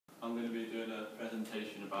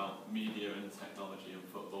presentation about media and technology in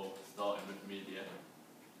football, starting with media.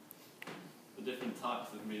 The different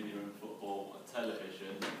types of media in football are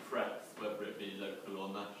television, press, whether it be local or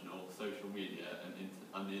national, social media and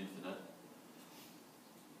the internet.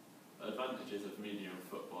 The advantages of media in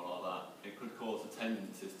football are that it could cause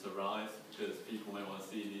attendances to rise because people may want to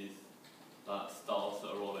see these stars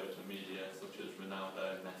that are all over the media, such as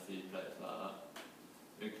Ronaldo, Messi, players like that.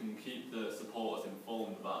 It can keep the supporters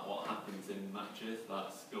informed about what happens in matches,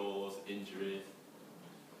 like scores, injuries.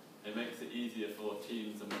 It makes it easier for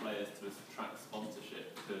teams and players to attract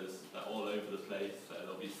sponsorship because they're all over the place, so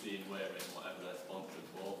they'll be seen wearing whatever they're sponsored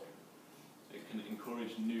for. It can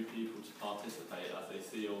encourage new people to participate as they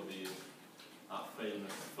see all these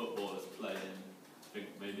famous footballers playing, think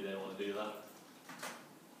maybe they want to do that.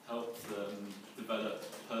 Helps develop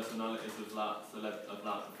personalities of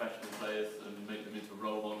professional players and make them into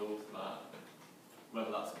role models,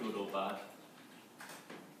 whether that's good or bad.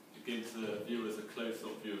 It gives the viewers a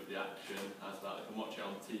close-up view of the action, as that they can watch it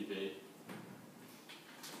on TV.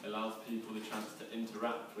 It allows people the chance to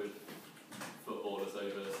interact with footballers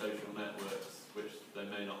over social networks, which they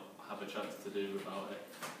may not have a chance to do without it.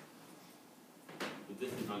 The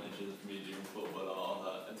disadvantages of media in football are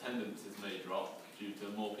that attendances may drop due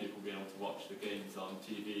to more people being able to watch the games on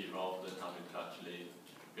TV rather than having to actually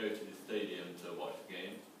go to the stadium to watch the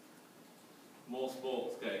game. More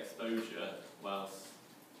sports get exposure, whilst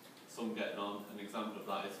some get none. An example of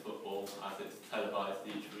that is football, as it's televised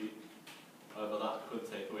each week. However, that could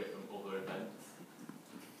take away from other events.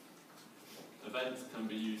 Events can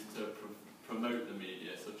be used to promote the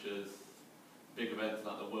media, such as big events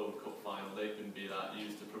like the World Cup final. They can be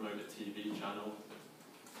used to promote a TV channel.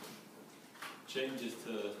 Changes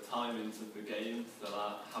to timings of the games, so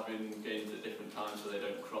that having games at different times so they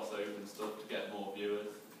don't cross over and stuff to get more viewers.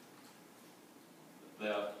 They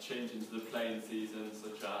are changing to the playing season,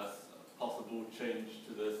 such as a possible change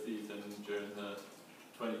to the season during the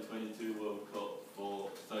 2022 World Cup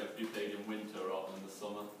so it can be played in winter rather than the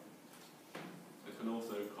summer. It can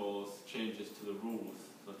also cause changes to the rules,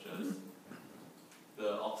 such as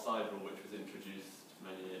the offside rule, which was introduced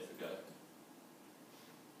many years ago.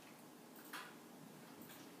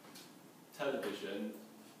 Television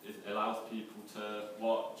allows people to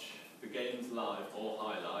watch the games live or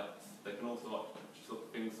highlights. They can also watch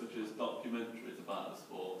things such as documentaries about the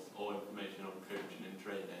sports or information on coaching and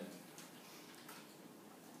training.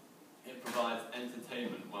 It provides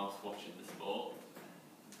entertainment whilst watching the sport.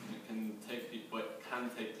 And it can take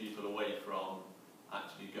people away from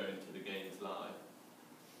actually going to the games live.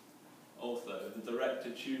 Also, the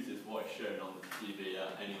director chooses what is shown on the TV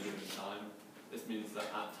at any given time. This means that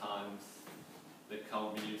at times they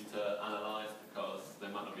can't be used to analyse because they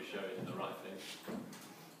might not be showing the right thing.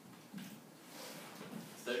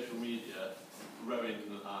 Social media is growing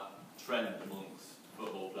trend amongst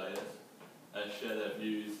football players. Share their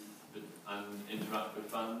views and interact with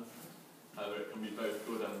fans. However, it can be both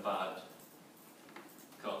good and bad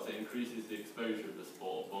because it increases the exposure of the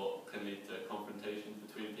sport but can lead to confrontations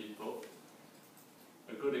between people.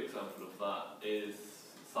 A good example of that is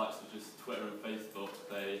sites such as Twitter and Facebook.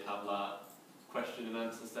 They have question and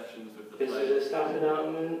answer sessions with the players. This is a staff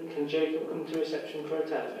announcement. Can Jacob come to reception for a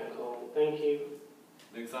telephone call? Thank you.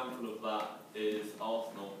 An example of that is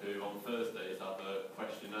Arsenal, who on Thursdays have a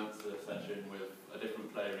question and answer session with a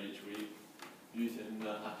different player each week using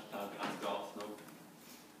the hashtag #AskArsenal.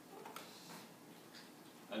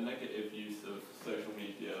 A negative use of social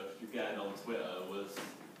media, again on Twitter, was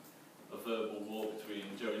a verbal war between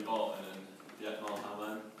Joey Barton and Dietmar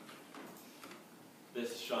Hamann.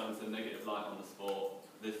 This shines a negative light on the sport.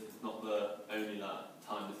 This is not the only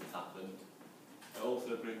time this has happened. It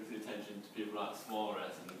also brings the attention to people like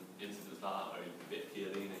Suarez and incidents like that, or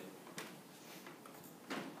Chiellini.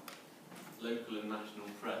 Local and national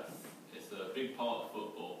press. It's a big part of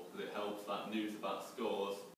football because it helps news about scores,